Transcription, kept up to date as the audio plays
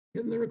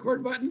Hitting the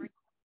record button.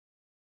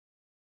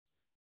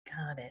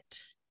 Got it.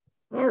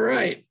 All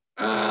right.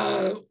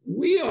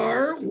 We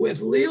are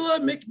with Lela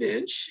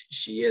McNinch.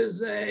 She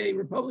is a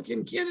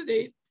Republican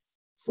candidate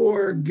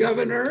for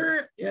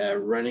governor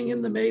running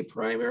in the May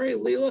primary.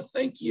 Lela,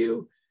 thank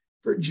you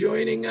for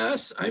joining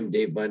us. I'm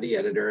Dave Bundy,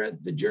 editor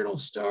at the Journal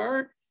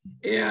Star,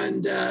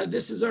 and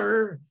this is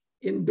our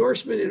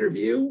endorsement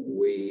interview.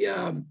 We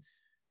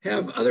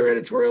have other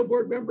editorial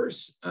board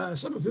members,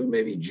 some of whom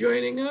may be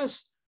joining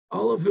us,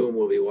 all of whom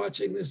will be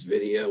watching this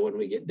video. When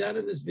we get done,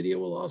 and this video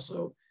will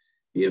also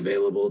be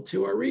available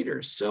to our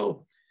readers.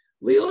 So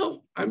Lela,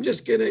 I'm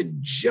just gonna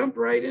jump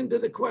right into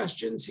the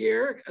questions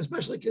here,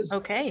 especially because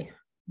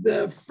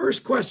the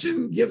first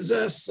question gives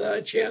us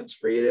a chance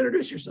for you to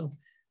introduce yourself.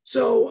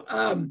 So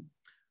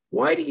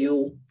why do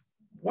you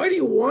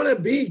want to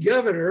be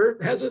governor?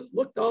 Hasn't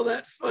looked all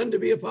that fun to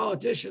be a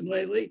politician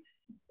lately.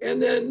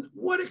 And then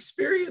what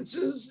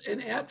experiences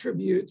and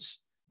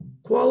attributes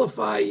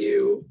qualify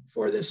you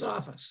for this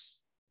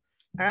office?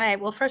 All right.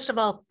 Well, first of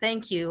all,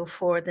 thank you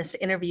for this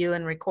interview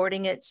and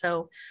recording it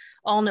so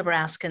all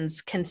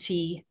Nebraskans can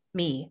see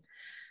me,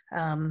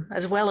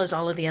 as well as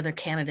all of the other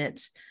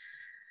candidates.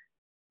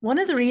 One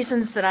of the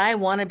reasons that I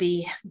want to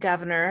be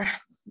governor,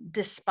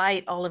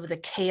 despite all of the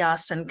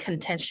chaos and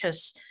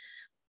contentious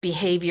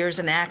behaviors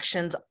and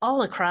actions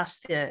all across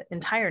the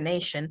entire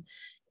nation,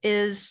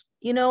 is,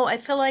 I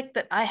feel like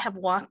that I have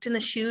walked in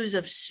the shoes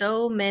of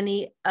so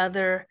many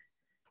other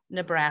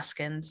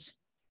Nebraskans,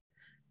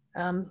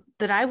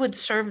 that I would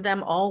serve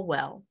them all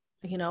well.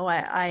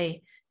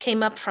 I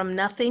came up from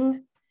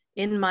nothing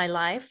in my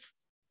life,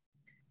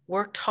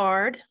 worked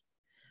hard,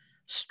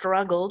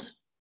 struggled.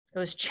 It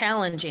was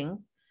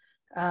challenging,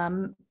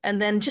 and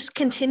then just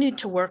continued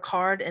to work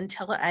hard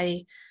until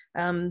I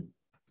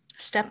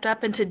stepped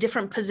up into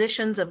different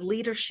positions of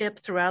leadership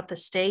throughout the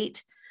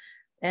state.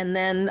 And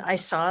then I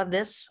saw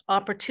this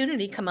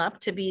opportunity come up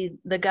to be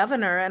the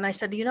governor. And I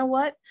said, you know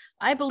what?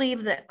 I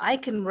believe that I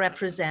can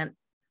represent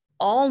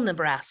all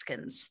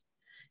Nebraskans,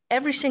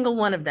 every single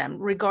one of them,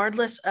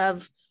 regardless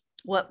of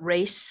what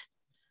race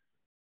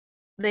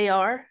they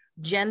are,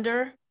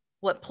 gender,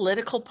 what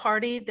political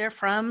party they're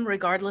from,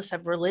 regardless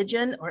of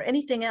religion or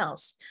anything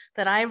else,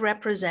 that I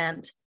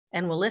represent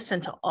and will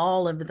listen to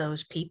all of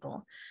those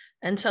people.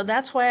 And so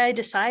that's why I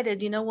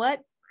decided, you know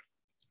what?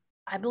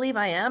 I believe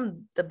I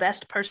am the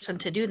best person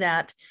to do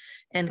that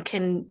and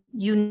can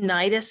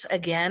unite us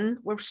again.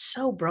 We're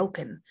so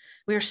broken.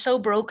 We are so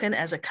broken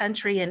as a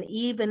country and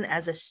even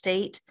as a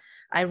state.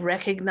 I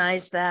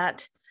recognize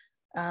that.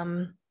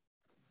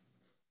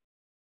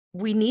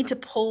 We need to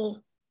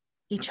pull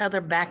each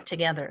other back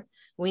together.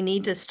 We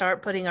need to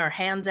start putting our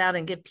hands out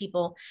and give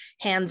people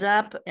hands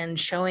up and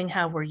showing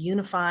how we're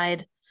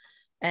unified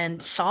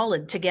and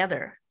solid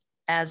together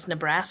as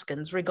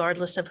Nebraskans,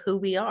 regardless of who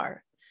we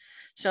are.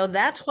 So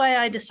that's why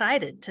I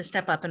decided to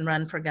step up and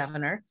run for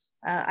governor.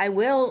 I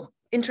will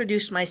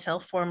introduce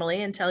myself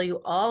formally and tell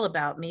you all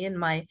about me and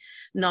my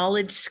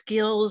knowledge,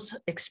 skills,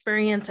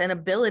 experience, and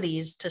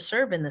abilities to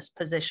serve in this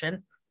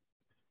position.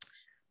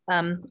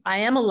 I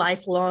am a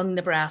lifelong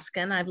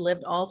Nebraskan. I've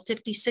lived all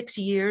 56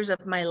 years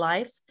of my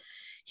life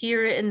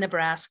here in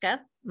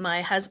Nebraska.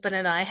 My husband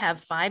and I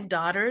have 5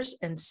 daughters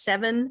and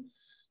 7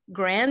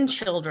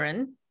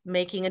 grandchildren,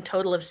 making a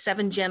total of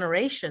 7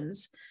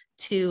 generations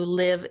to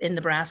live in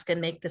Nebraska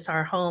and make this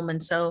our home.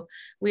 And so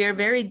we are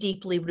very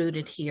deeply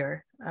rooted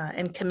here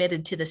and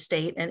committed to the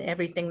state and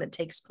everything that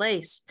takes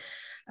place.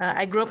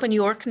 I grew up in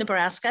York,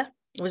 Nebraska.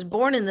 I was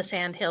born in the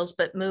Sandhills,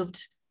 but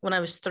moved when I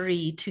was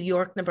 3 to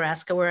York,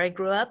 Nebraska, where I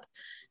grew up,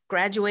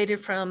 graduated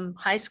from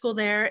high school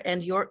there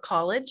and York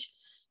College,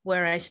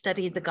 where I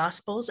studied the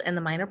Gospels and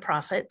the Minor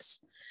Prophets.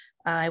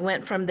 I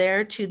went from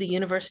there to the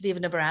University of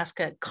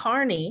Nebraska at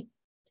Kearney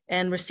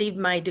and received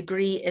my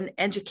degree in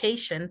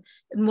education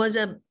and was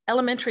an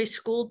elementary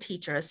school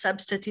teacher, a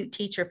substitute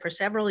teacher for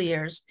several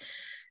years,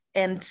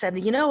 and said,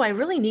 I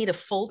really need a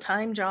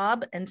full-time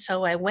job. And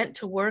so I went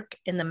to work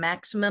in the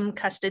maximum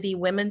custody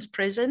women's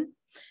prison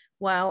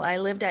while I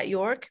lived at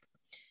York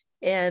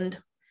and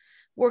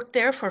worked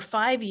there for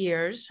 5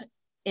 years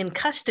in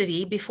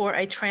custody before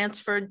I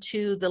transferred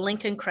to the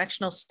Lincoln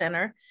Correctional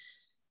Center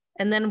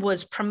and then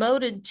was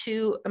promoted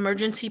to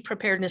emergency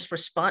preparedness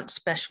response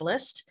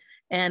specialist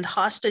and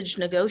hostage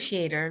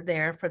negotiator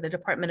there for the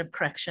Department of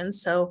Corrections.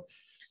 So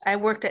I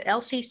worked at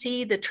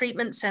LCC, the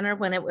treatment center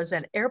when it was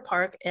at Air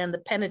Park, and the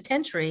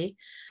penitentiary,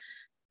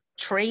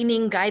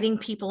 training, guiding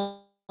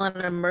people on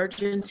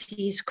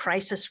emergencies,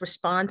 crisis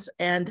response,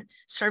 and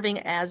serving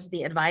as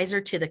the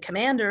advisor to the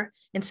commander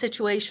in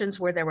situations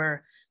where there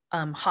were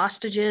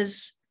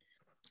hostages,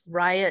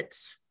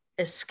 riots,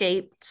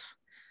 escaped.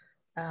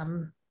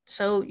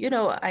 So,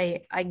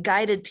 I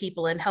guided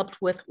people and helped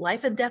with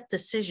life and death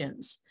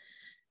decisions.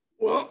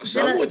 Well,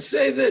 some would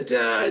say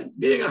that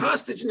being a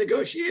hostage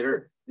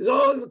negotiator is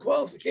all the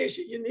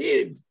qualification you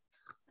need.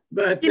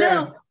 But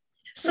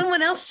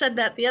someone else said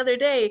that the other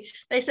day.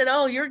 They said,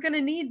 oh, you're going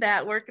to need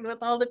that working with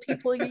all the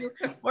people you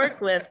work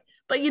with.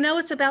 But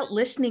it's about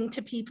listening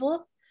to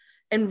people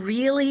and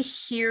really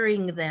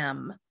hearing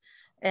them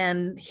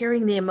and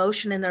hearing the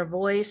emotion in their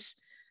voice,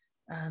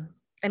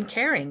 and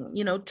caring,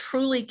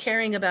 truly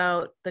caring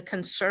about the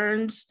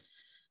concerns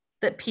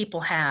that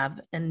people have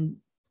and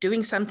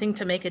doing something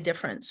to make a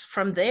difference.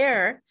 From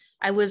there,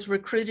 I was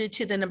recruited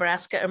to the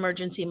Nebraska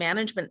Emergency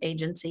Management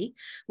Agency,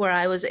 where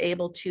I was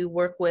able to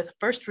work with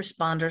first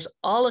responders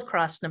all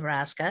across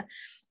Nebraska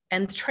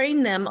and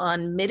train them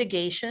on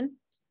mitigation,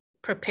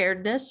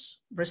 preparedness,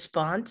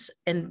 response,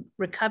 and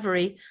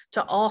recovery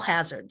to all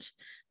hazards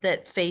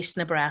that face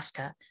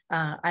Nebraska.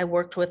 I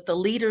worked with the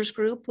Leaders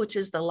Group, which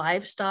is the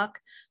livestock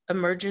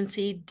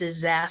emergency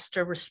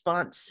disaster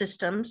response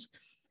systems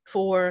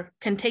for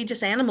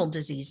contagious animal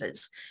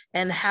diseases,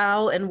 and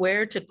how and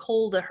where to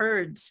cull the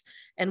herds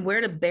and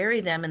where to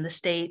bury them in the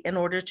state in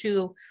order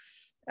to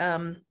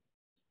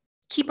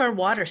keep our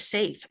water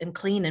safe and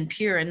clean and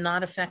pure and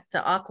not affect the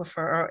aquifer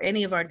or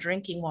any of our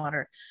drinking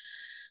water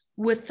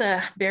with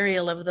the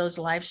burial of those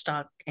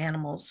livestock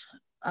animals.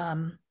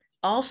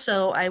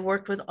 Also, I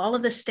worked with all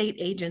of the state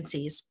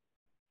agencies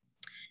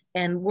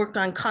and worked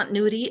on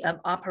continuity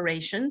of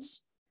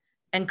operations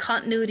and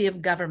continuity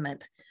of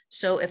government.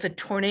 So if a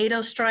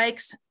tornado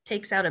strikes,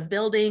 takes out a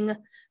building,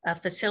 a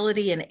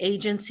facility, an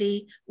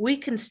agency, we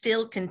can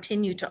still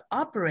continue to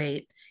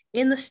operate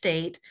in the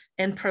state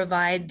and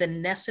provide the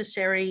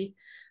necessary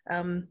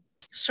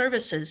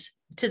services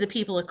to the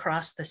people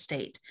across the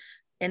state.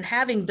 And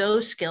having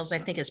those skills, I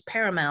think, is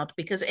paramount,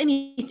 because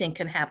anything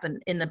can happen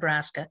in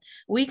Nebraska.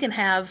 We can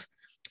have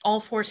all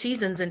 4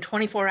 seasons in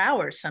 24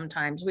 hours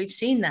sometimes. We've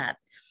seen that.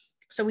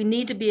 So we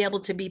need to be able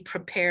to be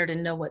prepared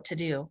and know what to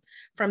do.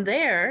 From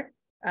there,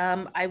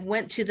 I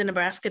went to the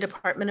Nebraska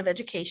Department of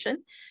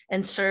Education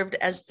and served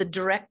as the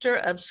Director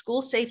of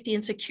School Safety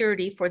and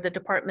Security for the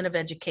Department of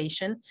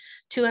Education.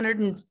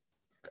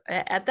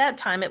 At that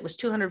time, it was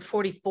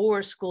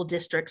 244 school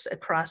districts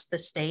across the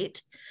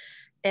state,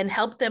 and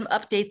helped them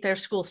update their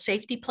school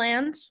safety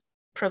plans,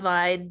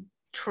 provide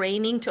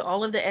training to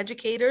all of the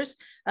educators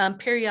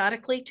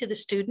periodically to the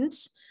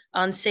students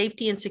on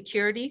safety and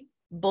security,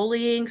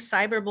 bullying,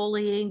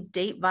 cyberbullying,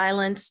 date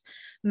violence,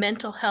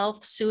 mental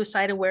health,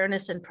 suicide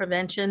awareness and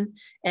prevention,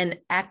 and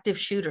active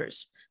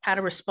shooters, how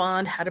to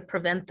respond, how to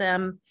prevent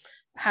them,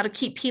 how to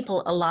keep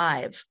people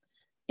alive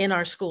in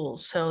our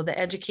schools. So the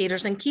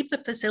educators, and keep the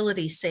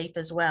facilities safe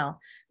as well.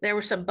 There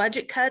were some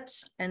budget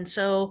cuts, and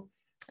so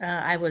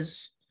I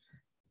was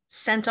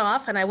sent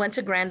off and I went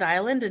to Grand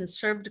Island and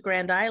served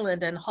Grand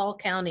Island and Hall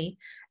County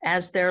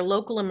as their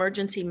local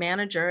emergency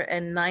manager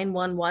and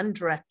 911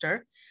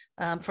 director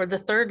for the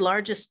 3rd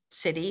largest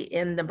city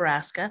in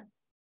Nebraska.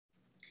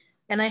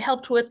 And I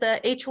helped with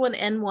the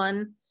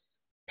H1N1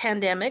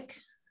 pandemic,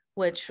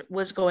 which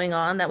was going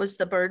on. That was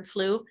the bird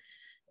flu.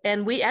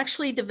 And we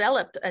actually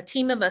a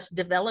team of us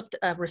developed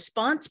a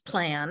response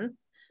plan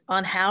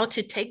on how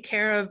to take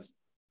care of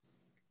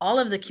all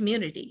of the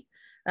community,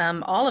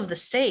 all of the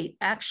state,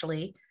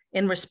 actually,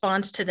 in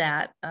response to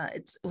that.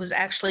 It was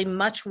actually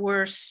much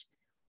worse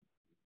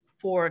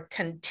for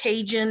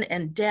contagion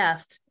and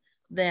death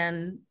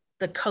than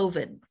the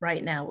COVID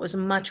right now. It was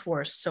much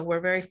worse. So we're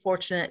very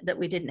fortunate that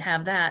we didn't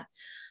have that.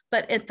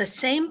 But at the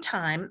same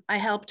time, I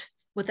helped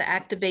with the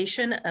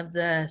activation of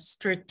the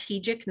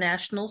Strategic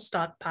National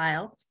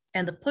Stockpile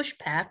and the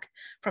pushback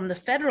from the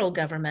federal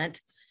government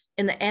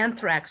in the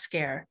anthrax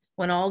scare,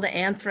 when all the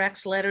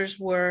anthrax letters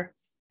were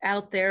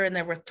out there and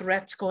there were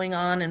threats going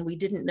on, and we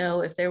didn't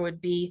know if there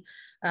would be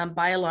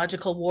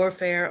biological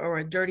warfare or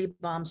a dirty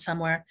bomb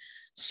somewhere.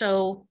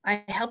 So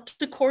I helped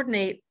to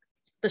coordinate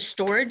the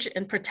storage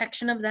and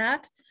protection of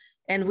that.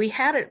 And we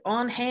had it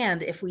on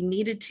hand if we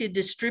needed to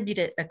distribute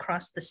it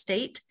across the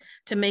state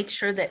to make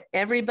sure that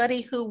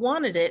everybody who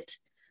wanted it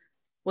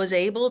was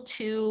able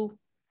to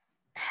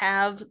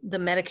have the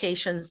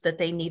medications that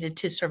they needed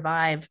to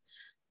survive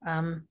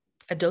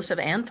a dose of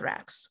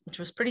anthrax, which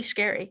was pretty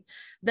scary.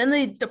 Then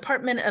the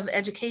Department of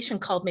Education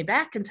called me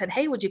back and said,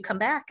 hey, would you come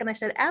back? And I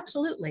said,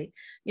 absolutely.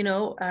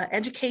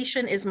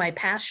 Education is my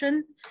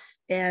passion.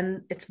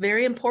 And it's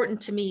very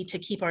important to me to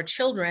keep our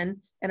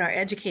children and our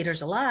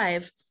educators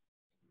alive,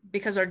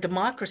 because our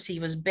democracy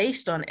was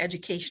based on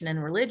education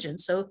and religion.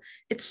 So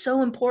it's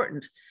so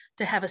important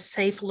to have a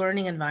safe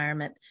learning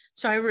environment.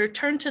 So I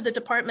returned to the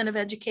Department of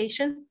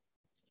Education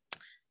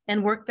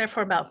and worked there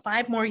for about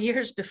 5 more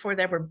years before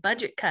there were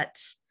budget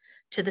cuts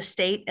to the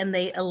state, and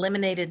they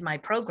eliminated my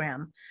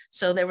program.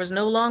 So there was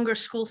no longer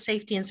school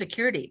safety and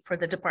security for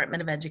the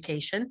Department of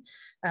Education.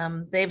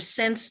 They've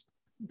since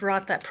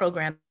brought that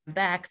program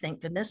back, thank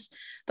goodness.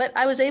 But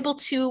I was able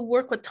to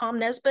work with Tom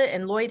Nesbitt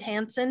and Lloyd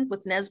Hansen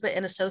with Nesbitt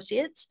and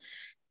Associates,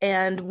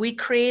 and we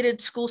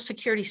created school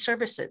security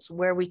services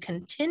where we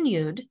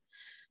continued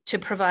to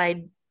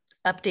provide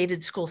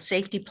updated school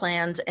safety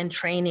plans and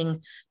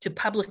training to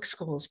public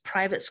schools,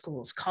 private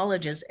schools,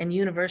 colleges, and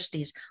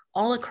universities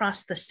all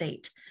across the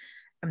state.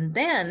 And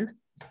then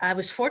I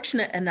was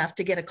fortunate enough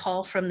to get a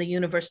call from the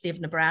University of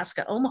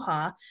Nebraska,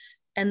 Omaha,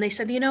 and they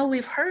said,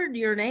 we've heard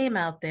your name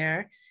out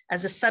there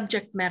as a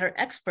subject matter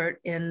expert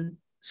in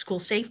school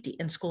safety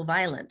and school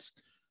violence.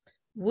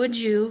 Would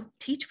you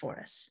teach for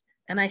us?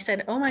 And I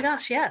said, oh my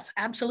gosh, yes,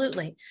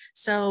 absolutely.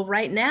 So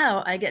right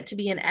now I get to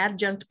be an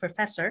adjunct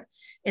professor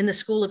in the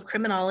School of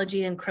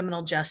Criminology and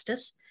Criminal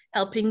Justice,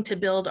 helping to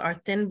build our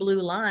thin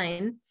blue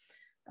line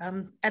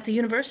at the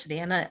university.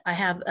 And I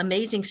have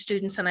amazing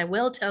students. And I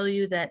will tell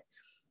you that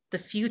the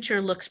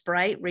future looks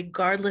bright,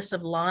 regardless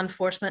of law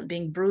enforcement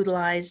being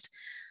brutalized.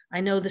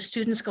 I know the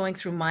students going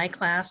through my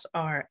class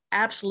are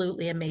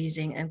absolutely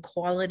amazing and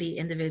quality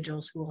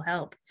individuals who will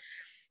help.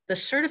 The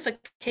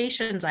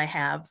certifications I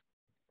have,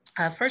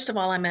 first of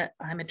all, I'm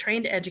a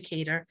trained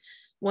educator.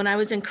 When I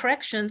was in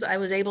corrections, I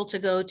was able to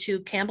go to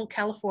Campbell,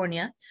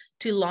 California,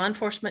 to Law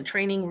Enforcement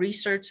Training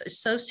Research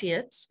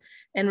Associates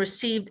and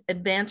received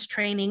advanced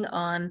training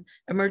on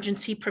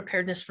emergency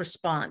preparedness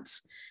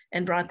response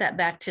and brought that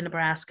back to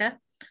Nebraska.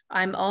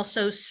 I'm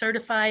also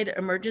certified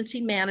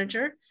emergency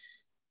manager,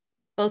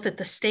 both at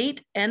the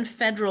state and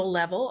federal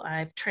level.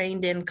 I've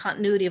trained in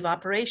continuity of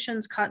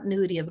operations,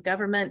 continuity of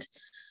government,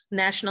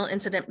 national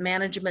incident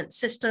management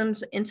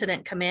systems,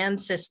 incident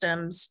command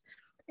systems,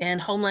 and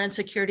Homeland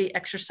Security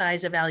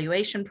exercise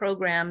evaluation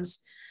programs.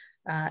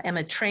 I'm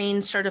a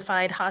trained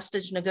certified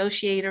hostage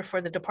negotiator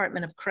for the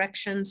Department of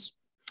Corrections.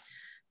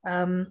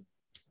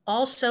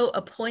 Also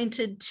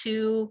appointed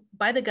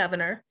by the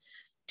governor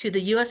to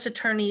the U.S.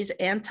 Attorney's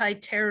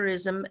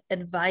Anti-Terrorism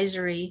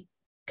Advisory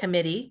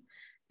Committee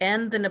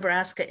and the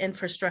Nebraska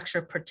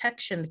Infrastructure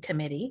Protection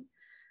Committee.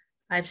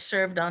 I've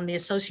served on the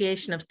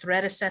Association of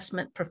Threat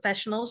Assessment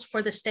Professionals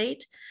for the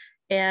state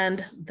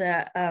and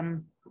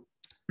the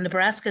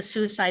Nebraska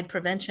Suicide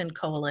Prevention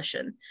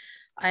Coalition.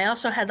 I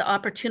also had the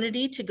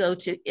opportunity to go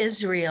to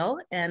Israel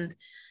and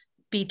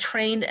be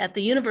trained at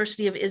the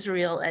University of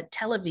Israel at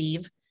Tel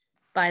Aviv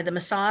by the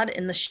Mossad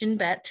and the Shin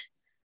Bet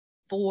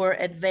for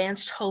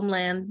advanced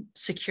homeland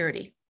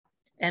security,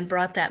 and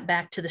brought that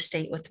back to the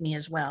state with me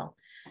as well.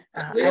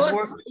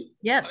 Lela,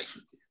 yes.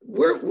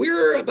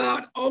 We're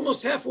about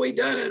almost halfway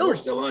done, and we're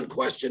still on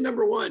question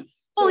number one.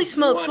 So holy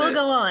smokes, we'll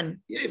go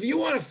on. If you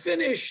want to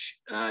finish,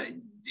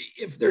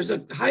 if there's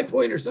a high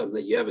point or something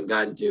that you haven't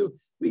gotten to,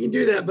 we can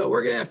do that, but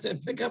we're going to have to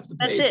pick up the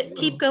pace. That's it.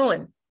 Keep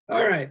going.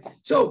 All right.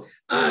 So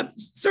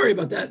sorry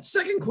about that.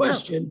 Second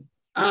question,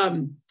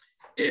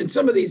 and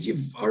some of these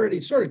you've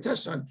already sort of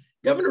touched on.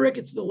 Governor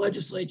Ricketts and the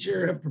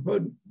legislature have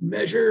proposed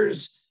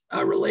measures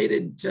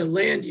related to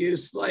land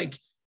use, like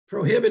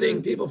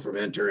prohibiting people from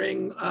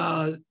entering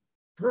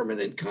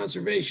permanent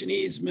conservation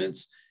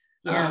easements.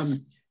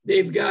 Yes.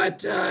 They've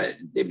got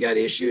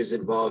issues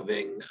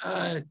involving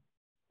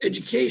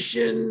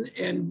education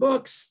and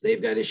books.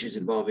 They've got issues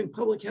involving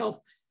public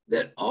health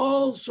that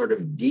all sort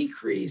of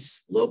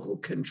decrease local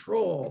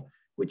control,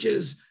 which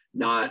is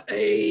not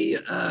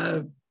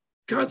a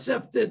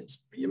concept that,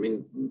 I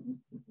mean,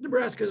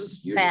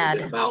 Nebraska's usually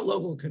been about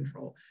local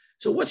control.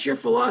 So what's your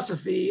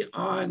philosophy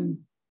on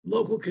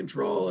local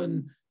control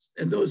and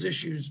those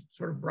issues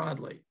sort of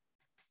broadly?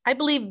 I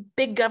believe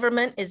big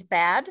government is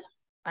bad.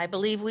 I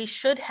believe we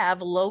should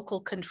have local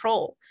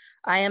control.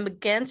 I am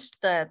against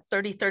the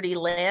 30-30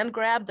 land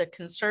grab, the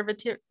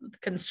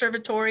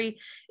conservatory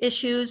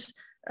issues.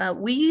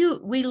 We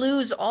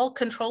lose all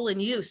control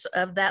and use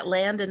of that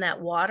land and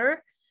that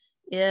water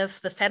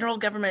if the federal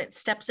government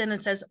steps in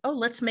and says, oh,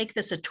 let's make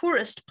this a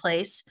tourist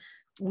place.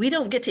 We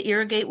don't get to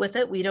irrigate with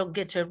it. We don't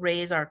get to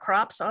raise our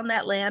crops on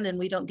that land, and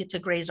we don't get to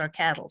graze our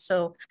cattle.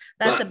 So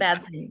that's a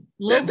bad thing.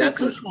 Local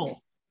control.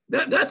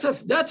 That's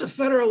a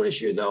federal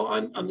issue, though.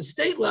 On the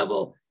state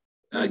level,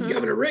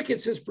 Governor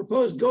Ricketts has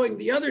proposed going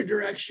the other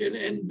direction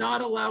and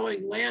not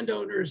allowing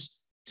landowners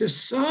to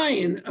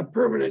sign a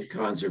permanent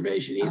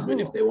conservation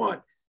easement if they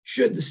want.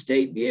 Should the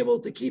state be able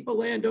to keep a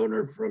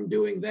landowner from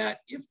doing that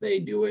if they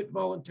do it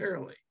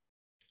voluntarily?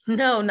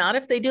 No, not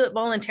if they do it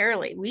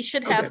voluntarily. We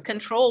should have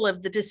control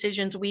of the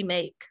decisions we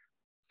make.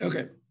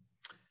 Okay.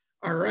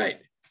 All right.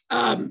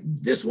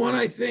 This one,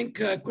 I think,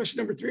 question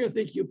number 3, I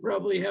think you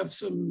probably have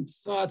some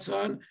thoughts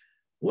on.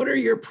 What are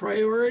your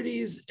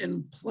priorities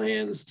and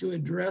plans to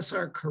address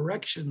our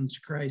corrections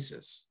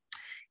crisis?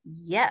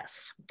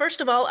 Yes.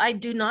 First of all, I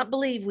do not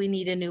believe we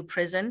need a new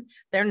prison.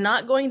 They're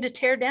not going to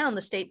tear down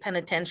the state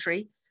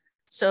penitentiary.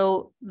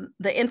 So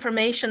the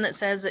information that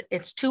says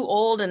it's too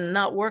old and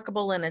not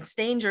workable and it's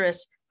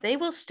dangerous, they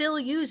will still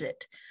use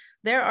it.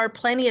 There are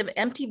plenty of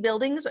empty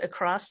buildings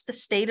across the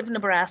state of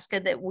Nebraska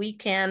that we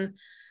can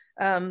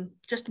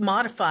just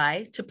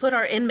modify to put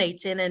our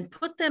inmates in and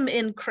put them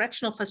in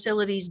correctional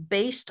facilities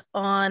based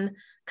on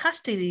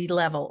custody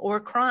level or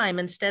crime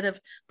instead of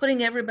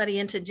putting everybody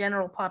into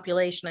general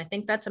population. I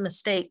think that's a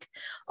mistake.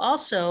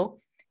 Also,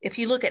 if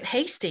you look at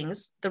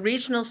Hastings, the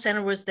regional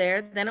center was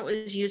there, then it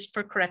was used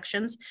for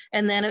corrections,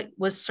 and then it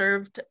was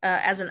served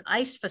as an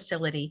ICE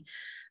facility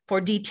for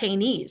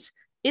detainees.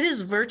 It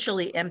is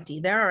virtually empty.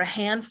 There are a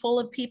handful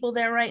of people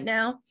there right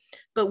now,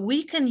 but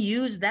we can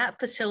use that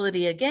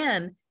facility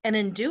again. And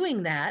in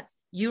doing that,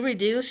 you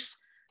reduce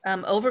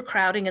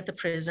overcrowding at the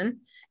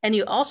prison, and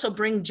you also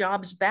bring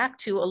jobs back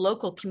to a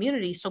local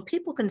community so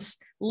people can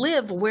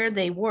live where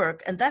they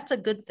work, and that's a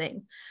good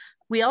thing.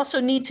 We also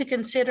need to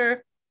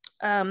consider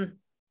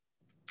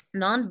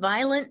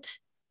nonviolent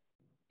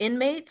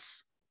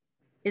inmates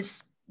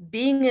is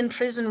being in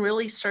prison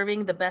really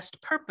serving the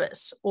best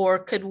purpose? Or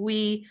could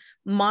we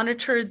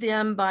monitor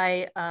them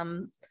by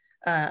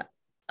a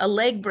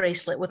leg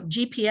bracelet with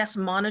GPS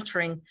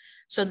monitoring?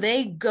 So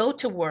they go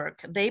to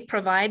work, they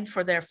provide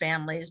for their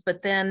families,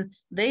 but then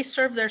they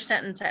serve their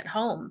sentence at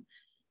home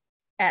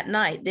at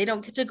night. They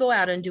don't get to go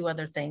out and do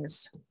other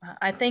things.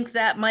 I think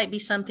that might be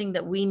something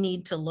that we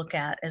need to look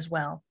at as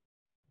well.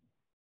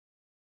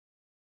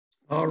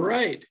 All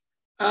right.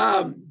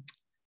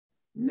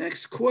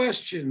 Next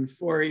question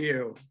for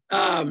you.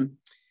 In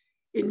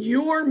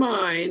your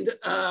mind,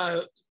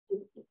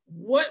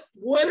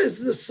 what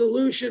is the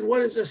solution?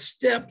 What is a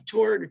step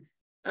toward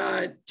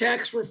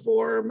tax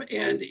reform?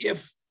 And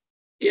if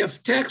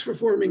tax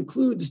reform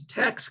includes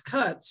tax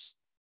cuts,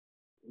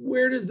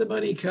 where does the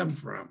money come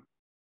from?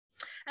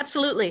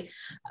 Absolutely.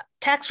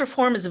 Tax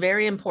reform is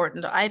very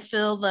important. I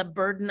feel the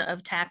burden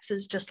of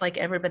taxes just like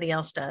everybody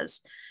else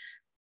does.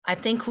 I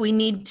think we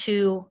need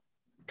to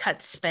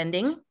cut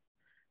spending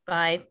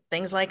by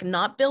things like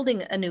not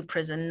building a new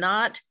prison,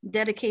 not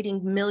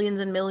dedicating millions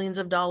and millions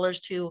of dollars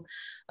to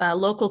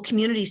local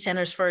community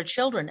centers for our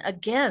children.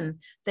 Again,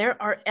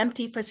 there are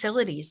empty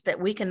facilities that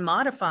we can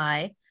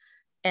modify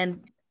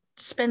and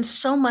spend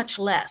so much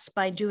less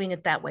by doing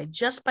it that way,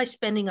 just by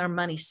spending our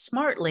money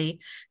smartly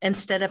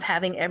instead of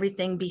having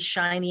everything be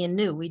shiny and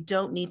new. We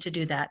don't need to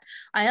do that.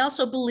 I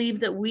also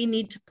believe that we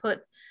need to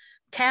put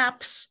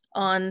caps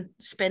on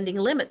spending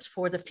limits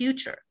for the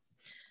future.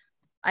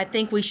 I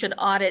think we should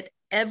audit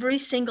every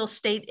single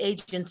state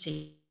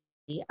agency,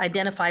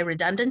 identify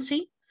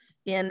redundancy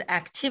in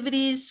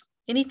activities,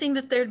 anything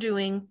that they're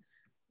doing,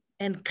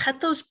 and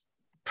cut those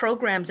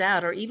programs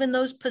out or even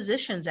those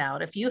positions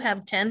out. If you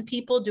have 10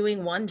 people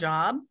doing one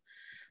job,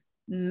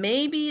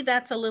 maybe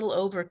that's a little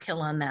overkill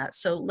on that.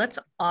 So let's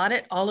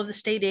audit all of the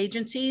state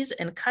agencies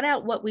and cut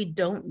out what we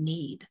don't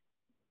need.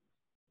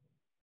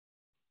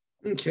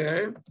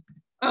 Okay.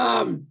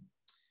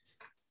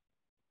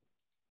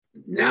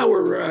 Now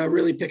we're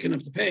really picking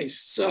up the pace.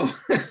 So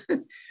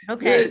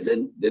okay.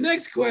 The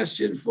next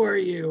question for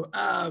you.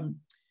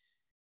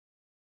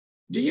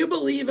 Do you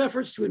believe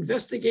efforts to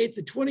investigate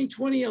the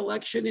 2020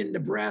 election in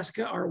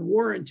Nebraska are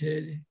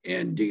warranted?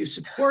 And do you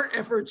support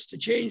efforts to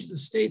change the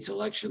state's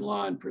election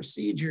law and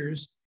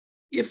procedures?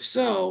 If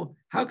so,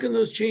 how can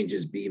those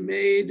changes be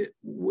made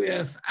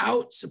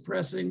without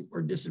suppressing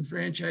or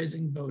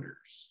disenfranchising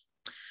voters?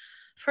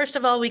 First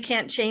of all, we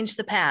can't change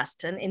the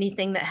past and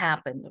anything that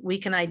happened. We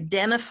can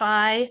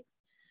identify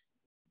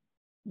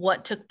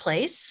what took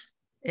place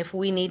if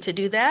we need to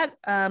do that.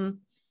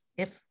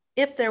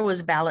 If there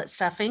was ballot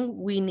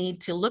stuffing, we need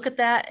to look at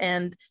that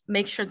and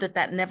make sure that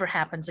that never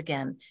happens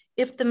again.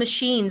 If the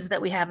machines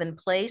that we have in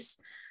place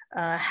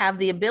have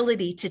the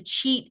ability to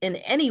cheat in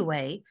any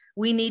way,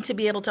 we need to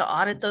be able to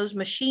audit those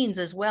machines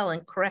as well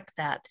and correct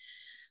that.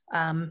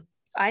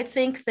 I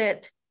think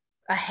that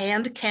a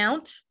hand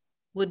count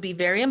would be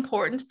very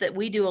important, that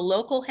we do a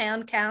local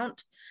hand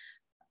count,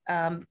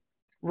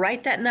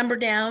 write that number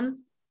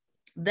down,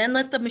 then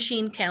let the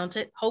machine count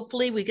it.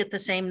 Hopefully we get the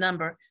same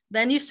number.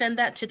 Then you send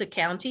that to the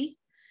county.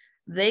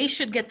 They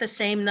should get the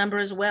same number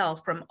as well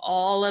from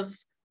all of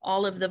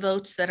the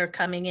votes that are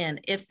coming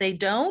in. If they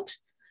don't,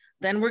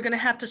 then we're going to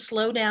have to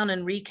slow down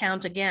and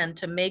recount again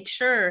to make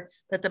sure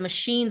that the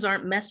machines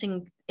aren't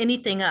messing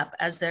anything up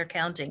as they're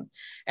counting.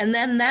 And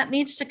then that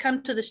needs to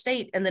come to the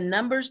state, and the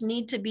numbers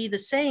need to be the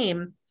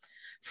same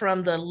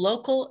from the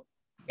local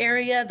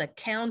area, the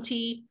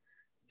county,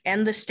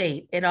 and the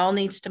state. It all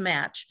needs to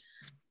match.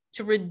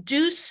 To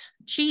reduce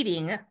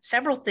cheating,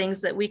 several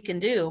things that we can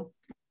do: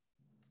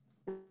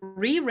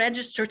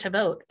 re-register to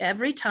vote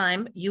every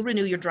time you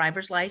renew your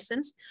driver's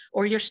license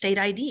or your state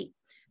ID.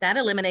 That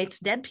eliminates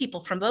dead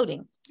people from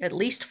voting, at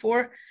least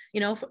for a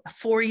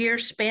 4-year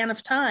span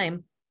of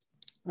time.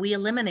 We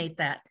eliminate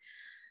that.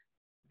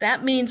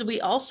 That means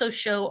we also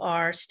show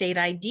our state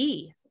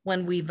ID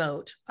when we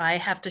vote. I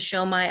have to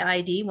show my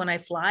ID when I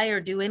fly or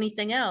do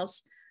anything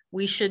else.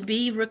 We should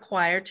be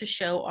required to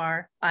show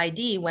our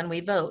ID when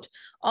we vote.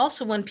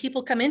 Also, when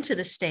people come into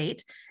the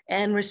state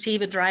and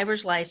receive a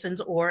driver's license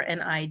or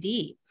an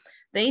ID,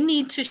 they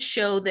need to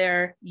show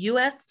their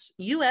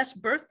US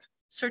birth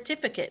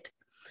certificate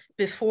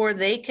before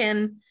they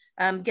can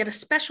get a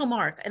special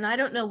mark. And I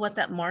don't know what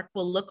that mark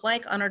will look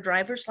like on our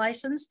driver's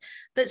license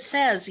that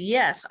says,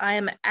 yes, I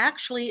am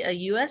actually a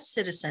US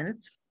citizen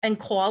and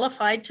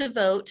qualified to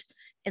vote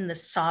in the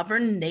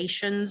sovereign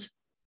nation's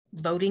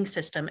voting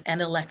system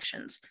and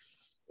elections.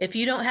 If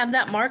you don't have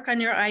that mark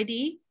on your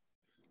ID,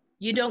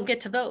 you don't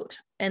get to vote.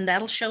 And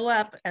that'll show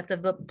up at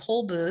the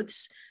poll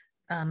booths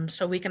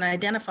so we can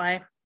identify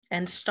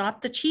and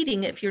stop the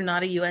cheating if you're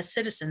not a US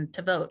citizen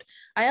to vote.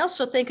 I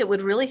also think it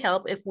would really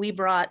help if we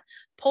brought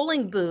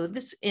polling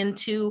booths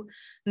into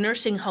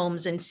nursing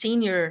homes and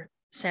senior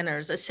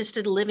centers,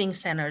 assisted living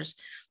centers,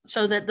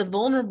 so that the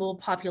vulnerable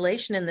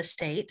population in the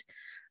state,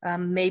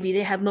 maybe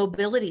they have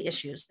mobility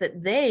issues,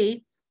 that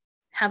they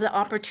have the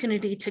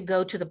opportunity to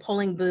go to the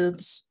polling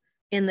booths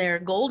in their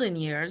golden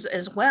years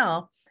as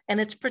well,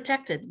 and it's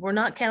protected. We're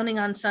not counting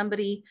on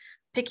somebody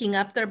picking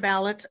up their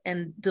ballots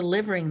and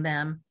delivering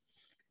them.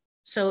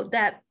 So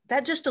that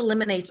just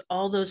eliminates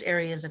all those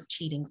areas of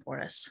cheating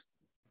for us.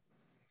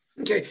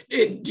 Okay.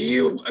 Do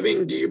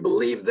you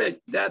believe that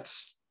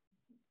that's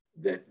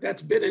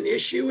been an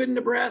issue in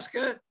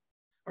Nebraska?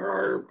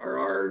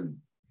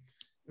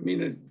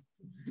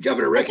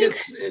 Governor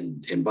Ricketts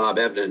and Bob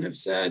Evnen have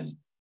said.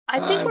 I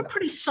think we're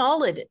pretty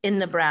solid in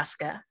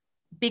Nebraska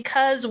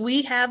because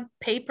we have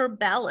paper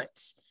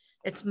ballots.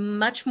 It's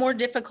much more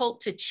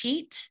difficult to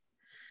cheat.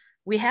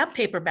 We have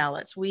paper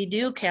ballots. We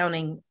do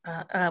count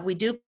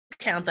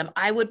them.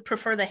 I would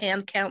prefer the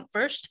hand count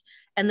first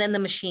and then the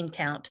machine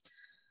count.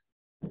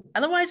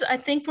 Otherwise, I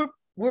think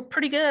we're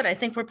pretty good. I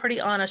think we're pretty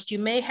honest. You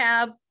may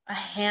have a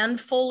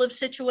handful of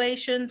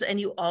situations, and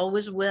you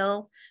always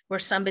will, where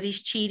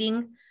somebody's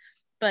cheating.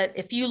 But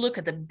if you look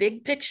at the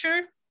big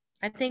picture,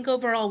 I think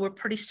overall we're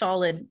pretty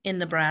solid in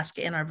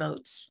Nebraska in our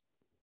votes.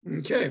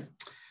 Okay.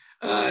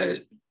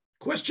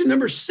 Question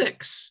number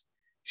 6.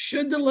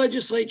 Should the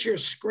legislature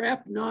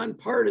scrap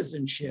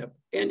nonpartisanship?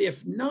 And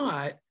if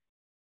not,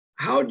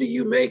 how do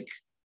you make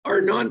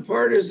our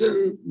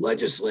nonpartisan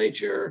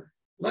legislature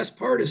less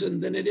partisan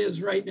than it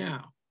is right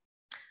now?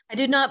 I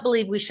do not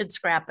believe we should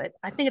scrap it.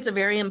 I think it's a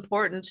very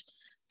important,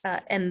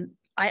 and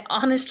I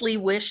honestly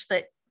wish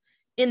that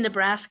in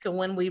Nebraska,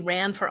 when we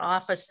ran for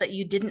office, that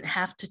you didn't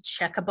have to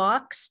check a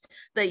box,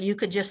 that you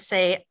could just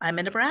say, I'm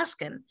a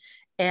Nebraskan.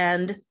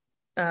 And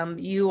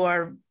you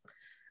are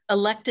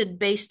elected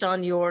based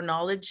on your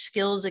knowledge,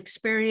 skills,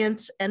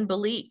 experience, and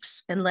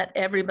beliefs, and let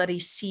everybody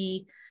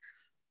see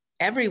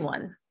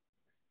everyone.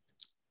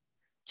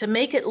 To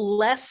make it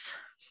less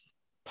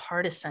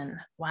partisan,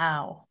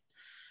 wow.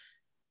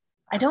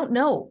 I don't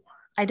know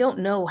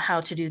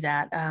how to do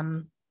that.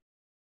 An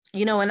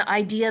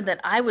idea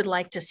that I would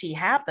like to see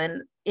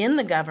happen in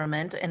the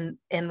government,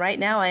 and right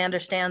now I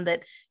understand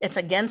that it's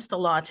against the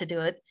law to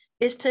do it,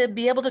 is to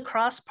be able to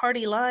cross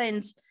party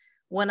lines.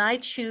 When I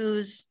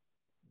choose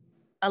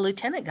a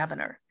lieutenant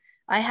governor,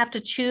 I have to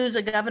choose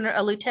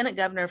a lieutenant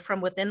governor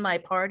from within my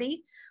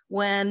party,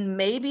 when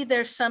maybe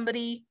there's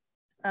somebody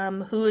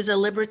who is a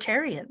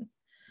libertarian,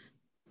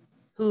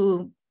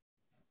 who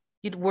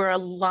we're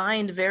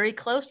aligned very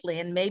closely,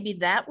 and maybe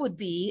that would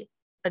be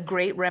a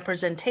great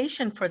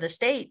representation for the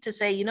state to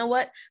say, you know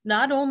what,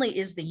 not only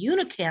is the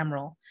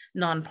unicameral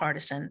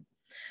nonpartisan,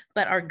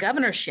 but our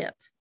governorship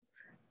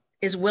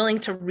is willing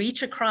to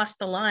reach across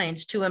the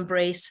lines to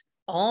embrace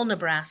all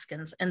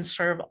Nebraskans and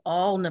serve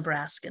all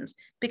Nebraskans,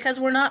 because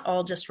we're not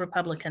all just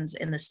Republicans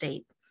in the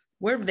state.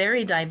 We're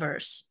very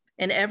diverse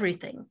in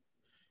everything.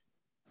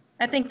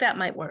 I think that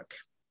might work.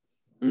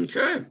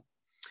 Okay.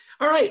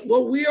 All right.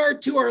 Well, we are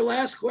to our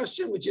last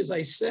question, which, as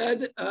I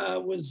said,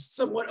 was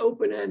somewhat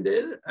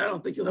open-ended. I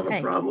don't think you'll have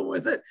a problem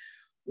with it.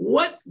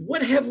 What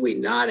have we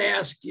not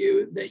asked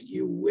you that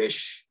you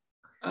wish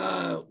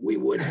we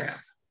would have?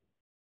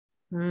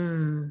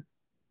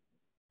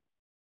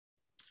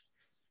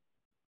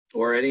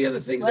 Or any of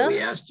the things that we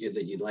asked you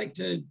that you'd like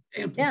to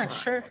amplify?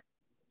 Yeah,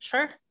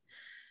 sure.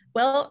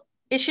 Well,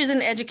 issues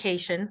in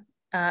education,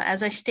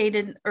 as I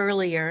stated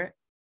earlier,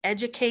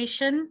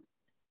 education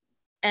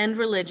and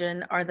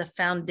religion are the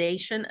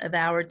foundation of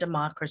our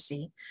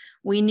democracy.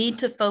 We need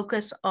to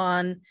focus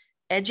on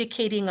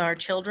educating our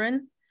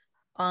children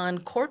on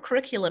core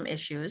curriculum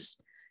issues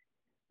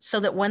so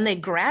that when they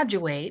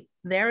graduate,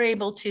 they're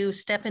able to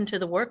step into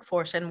the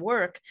workforce and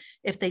work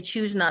if they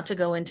choose not to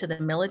go into the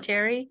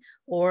military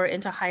or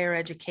into higher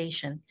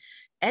education.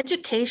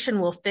 Education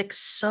will fix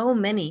so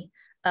many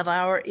of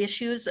our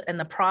issues and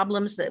the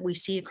problems that we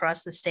see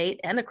across the state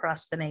and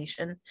across the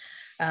nation,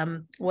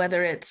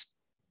 whether it's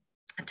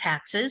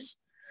taxes,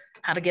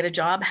 how to get a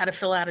job, how to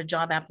fill out a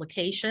job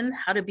application,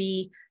 how to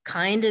be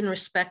kind and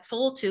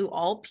respectful to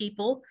all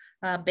people.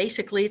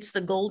 Basically, it's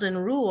the golden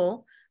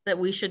rule that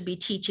we should be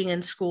teaching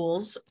in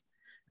schools.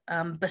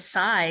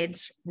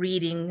 Besides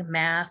reading,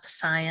 math,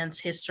 science,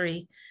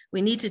 history,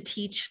 we need to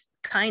teach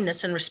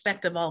kindness and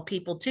respect of all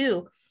people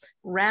too,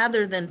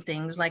 rather than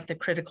things like the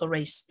critical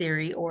race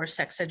theory or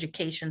sex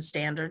education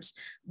standards.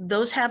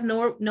 Those have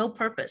no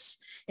purpose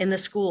in the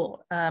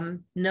school.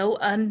 No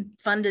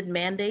unfunded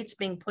mandates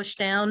being pushed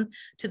down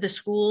to the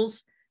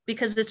schools,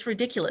 because it's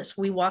ridiculous.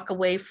 We walk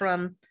away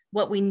from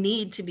what we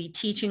need to be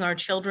teaching our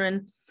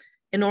children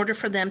in order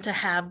for them to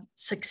have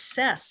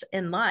success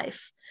in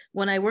life.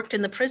 When I worked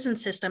in the prison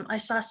system, I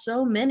saw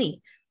so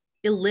many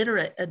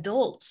illiterate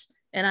adults,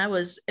 and I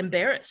was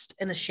embarrassed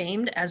and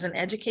ashamed as an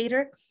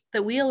educator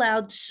that we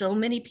allowed so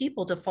many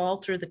people to fall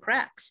through the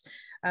cracks.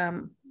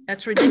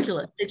 That's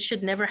ridiculous. It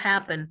should never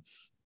happen.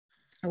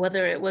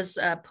 Whether it was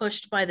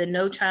pushed by the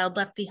No Child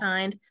Left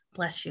Behind,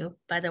 bless you,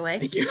 by the way.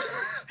 Thank you.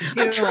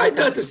 I tried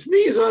not to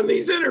sneeze on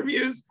these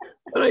interviews,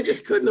 but I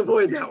just couldn't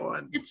avoid that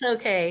one. It's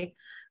okay.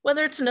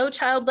 Whether it's No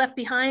Child Left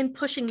Behind,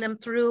 pushing them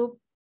through,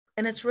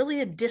 and it's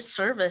really a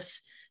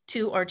disservice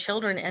to our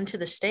children and to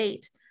the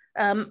state.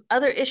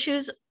 Other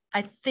issues,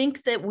 I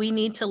think that we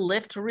need to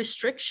lift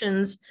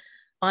restrictions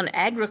on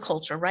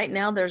agriculture. Right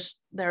now, there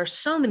are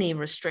so many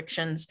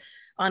restrictions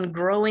on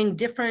growing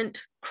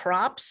different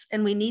crops,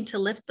 and we need to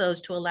lift those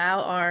to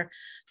allow our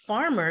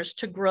farmers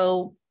to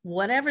grow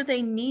whatever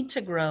they need to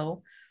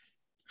grow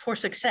for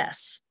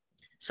success.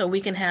 So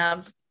we can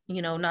have,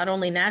 you know, not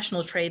only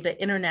national trade, but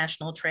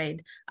international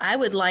trade. I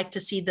would like to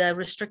see the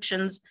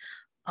restrictions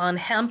on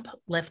hemp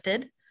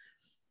lifted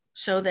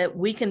so that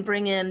we can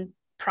bring in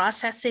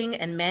processing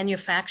and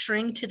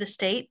manufacturing to the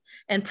state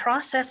and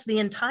process the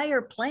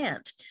entire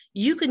plant.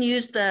 You can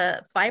use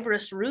the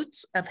fibrous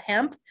roots of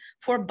hemp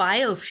for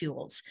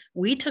biofuels.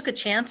 We took a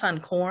chance on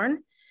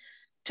corn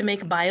to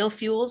make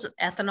biofuels,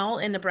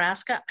 ethanol in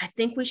Nebraska. I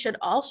think we should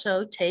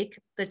also take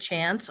the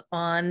chance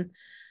on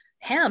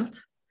hemp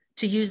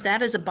to use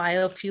that as a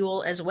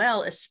biofuel as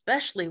well,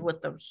 especially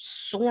with the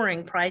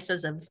soaring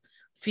prices of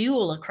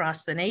fuel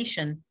across the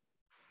nation.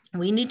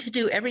 We need to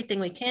do everything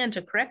we can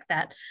to correct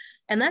that.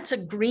 And that's a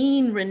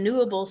green,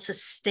 renewable,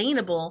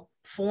 sustainable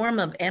form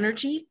of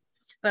energy.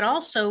 But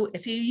also,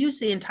 if you use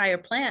the entire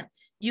plant,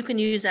 you can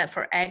use that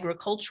for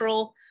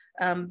agricultural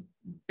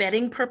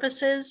bedding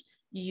purposes.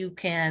 You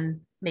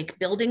can make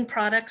building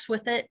products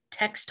with it,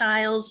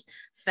 textiles,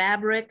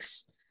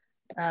 fabrics,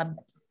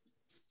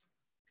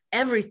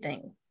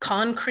 everything.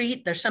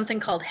 Concrete, there's something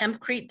called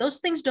hempcrete. Those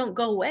things don't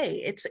go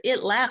away.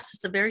 It lasts.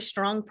 It's a very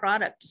strong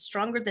product,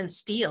 stronger than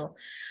steel.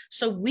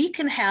 So we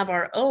can have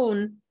our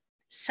own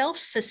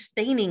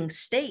self-sustaining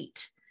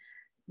state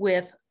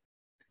with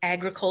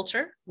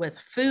agriculture, with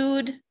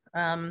food,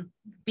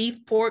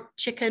 beef, pork,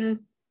 chicken,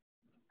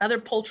 other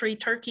poultry,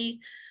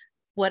 turkey,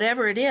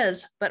 whatever it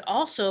is, but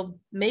also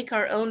make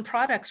our own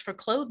products for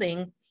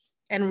clothing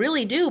and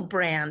really do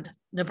brand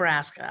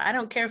Nebraska. I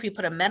don't care if you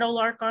put a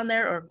meadowlark on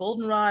there or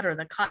goldenrod or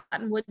the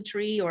cottonwood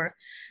tree or,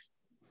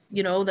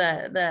 you know,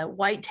 the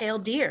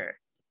white-tailed deer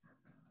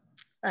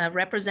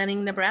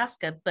representing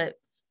Nebraska, but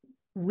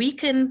we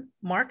can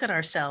market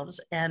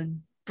ourselves and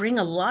bring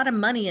a lot of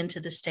money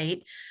into the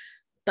state,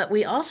 but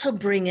we also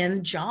bring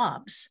in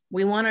jobs.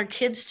 We want our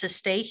kids to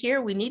stay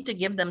here. We need to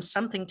give them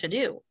something to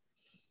do.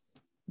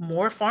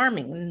 More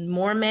farming,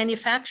 more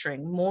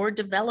manufacturing, more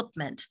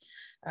development.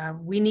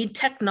 We need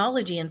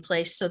technology in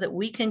place so that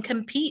we can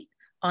compete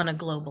on a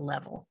global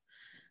level.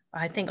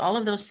 I think all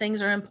of those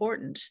things are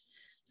important.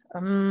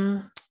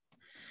 I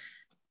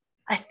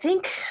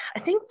think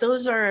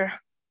those are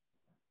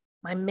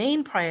my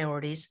main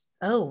priorities.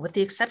 Oh, with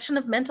the exception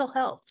of mental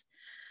health.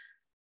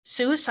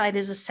 Suicide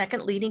is the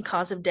second leading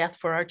cause of death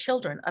for our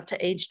children up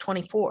to age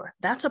 24.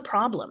 That's a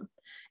problem.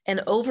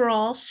 And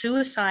overall,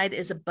 suicide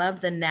is above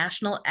the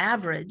national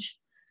average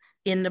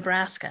in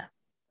Nebraska.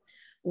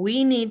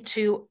 We need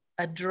to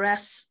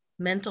address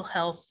mental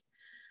health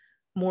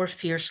more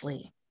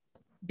fiercely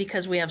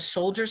because we have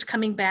soldiers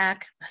coming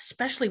back,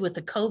 especially with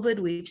the COVID.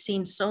 We've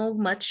seen so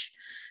much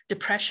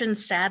depression,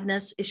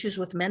 sadness, issues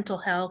with mental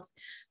health,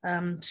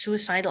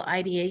 suicidal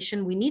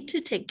ideation. We need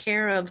to take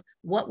care of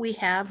what we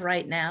have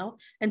right now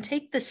and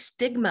take the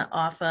stigma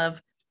off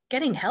of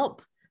getting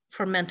help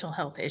for mental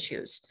health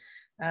issues.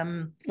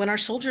 When our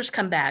soldiers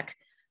come back,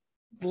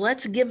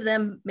 let's give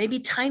them maybe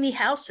tiny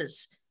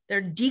houses. They're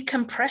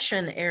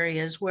decompression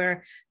areas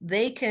where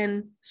they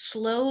can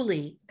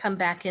slowly come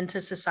back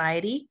into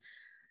society,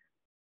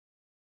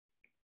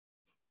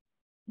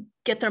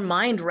 get their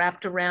mind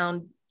wrapped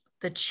around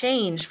the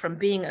change from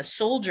being a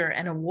soldier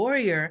and a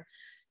warrior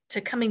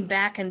to coming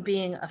back and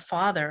being a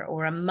father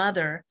or a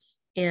mother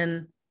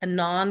in a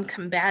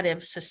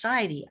non-combative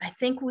society. I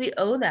think we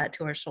owe that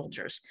to our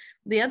soldiers.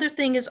 The other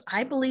thing is,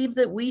 I believe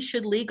that we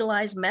should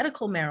legalize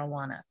medical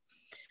marijuana.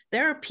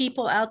 There are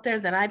people out there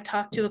that I've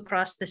talked to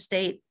across the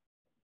state.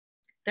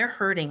 They're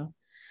hurting.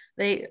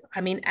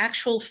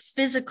 Actual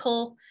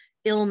physical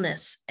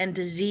illness and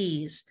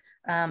disease.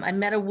 I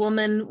met a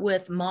woman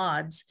with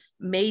MODS,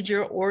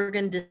 major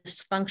organ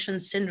dysfunction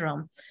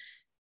syndrome.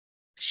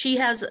 She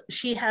has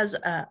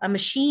a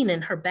machine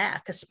in her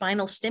back, a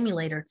spinal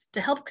stimulator,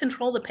 to help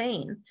control the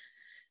pain.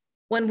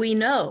 When we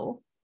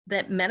know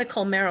that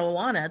medical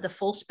marijuana, the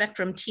full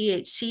spectrum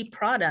THC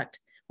product,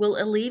 will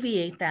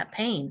alleviate that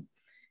pain.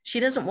 She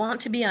doesn't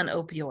want to be on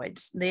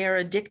opioids. They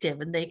are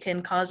addictive and they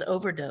can cause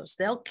overdose.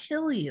 They'll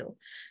kill you.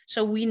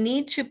 So we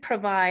need to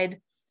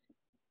provide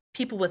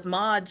people with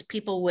MODS,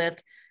 people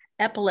with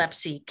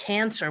epilepsy,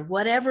 cancer,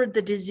 whatever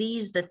the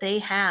disease that they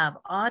have,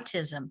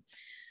 autism,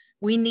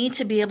 we need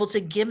to be able to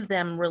give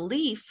them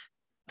relief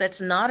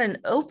that's not an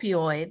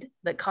opioid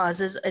that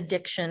causes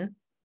addiction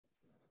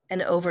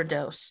and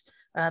overdose.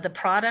 The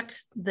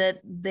product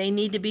that they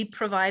need to be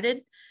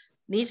provided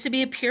needs to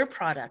be a pure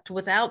product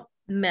without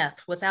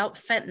meth, without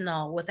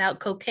fentanyl, without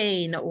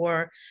cocaine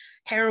or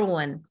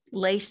heroin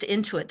laced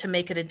into it to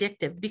make it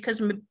addictive,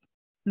 because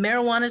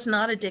marijuana is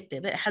not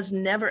addictive. It has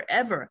never,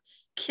 ever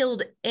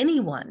killed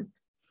anyone.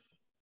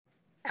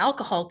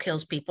 Alcohol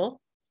kills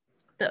people.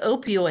 The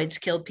opioids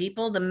kill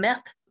people. The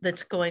meth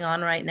that's going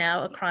on right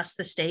now across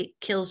the state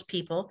kills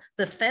people.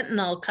 The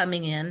fentanyl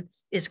coming in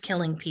is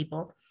killing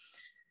people.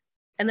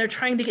 And they're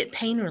trying to get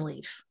pain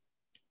relief.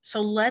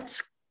 So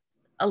let's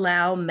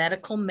allow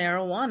medical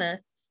marijuana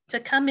to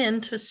come in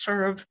to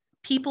serve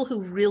people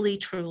who really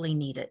truly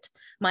need it.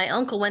 My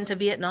uncle went to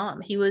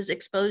Vietnam. He was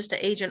exposed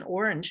to Agent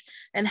Orange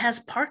and has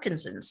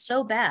Parkinson's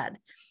so bad.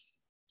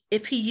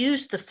 If he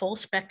used the full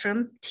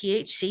spectrum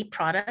THC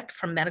product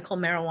from medical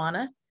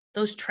marijuana,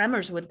 those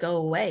tremors would go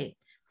away.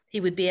 He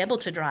would be able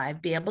to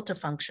drive, be able to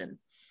function.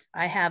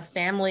 I have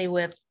family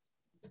with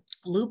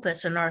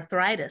lupus and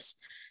arthritis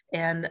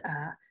and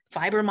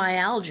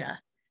fibromyalgia.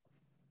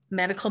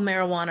 Medical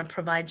marijuana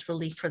provides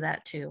relief for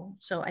that too.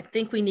 So I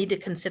think we need to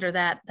consider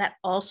that. That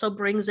also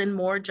brings in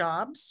more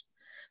jobs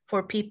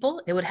for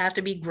people. It would have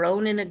to be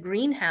grown in a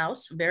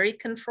greenhouse, very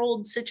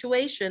controlled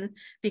situation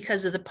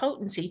because of the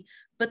potency,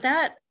 but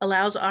that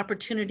allows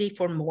opportunity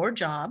for more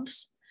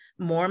jobs,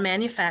 more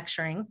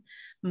manufacturing,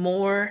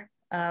 more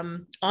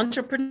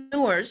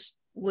entrepreneurs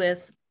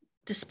with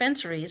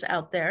dispensaries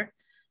out there,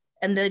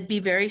 and they'd be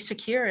very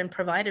secure and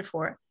provided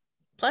for.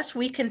 Plus,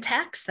 we can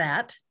tax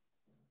that.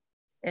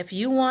 If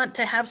you want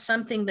to have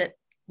something that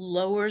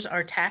lowers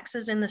our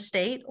taxes in the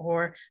state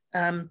or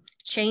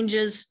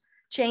changes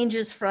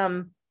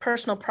from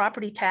personal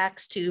property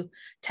tax to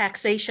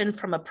taxation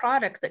from a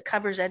product that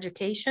covers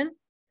education,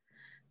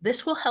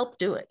 this will help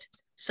do it.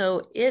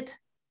 So it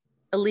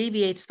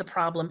alleviates the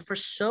problem for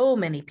so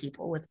many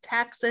people with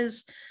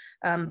taxes,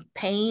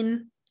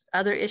 pain,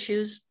 other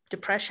issues,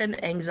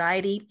 depression,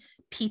 anxiety,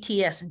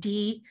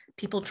 PTSD,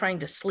 people trying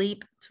to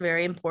sleep. It's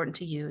very important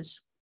to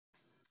use.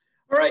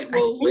 All right,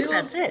 well, Lela,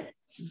 that's it.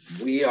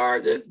 We are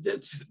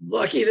that's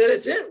lucky that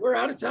it's it. We're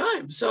out of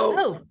time.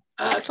 So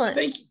excellent.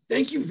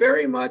 Thank you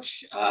very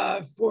much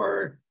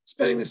for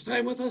spending this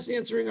time with us,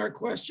 answering our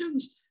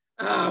questions.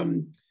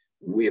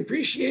 We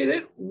appreciate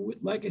it.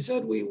 Like I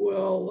said, we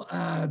will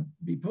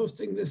be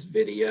posting this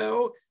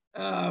video.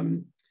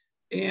 And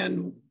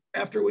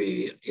after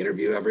we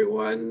interview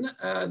everyone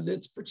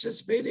that's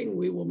participating,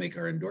 we will make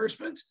our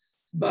endorsements.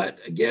 But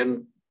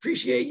again,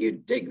 appreciate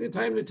you taking the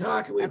time to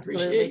talk, and we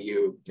appreciate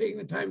you taking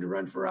the time to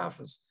run for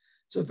office.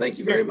 So thank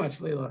you very much,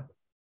 Lela.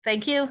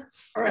 Thank you.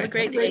 All right, have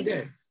a great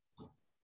day.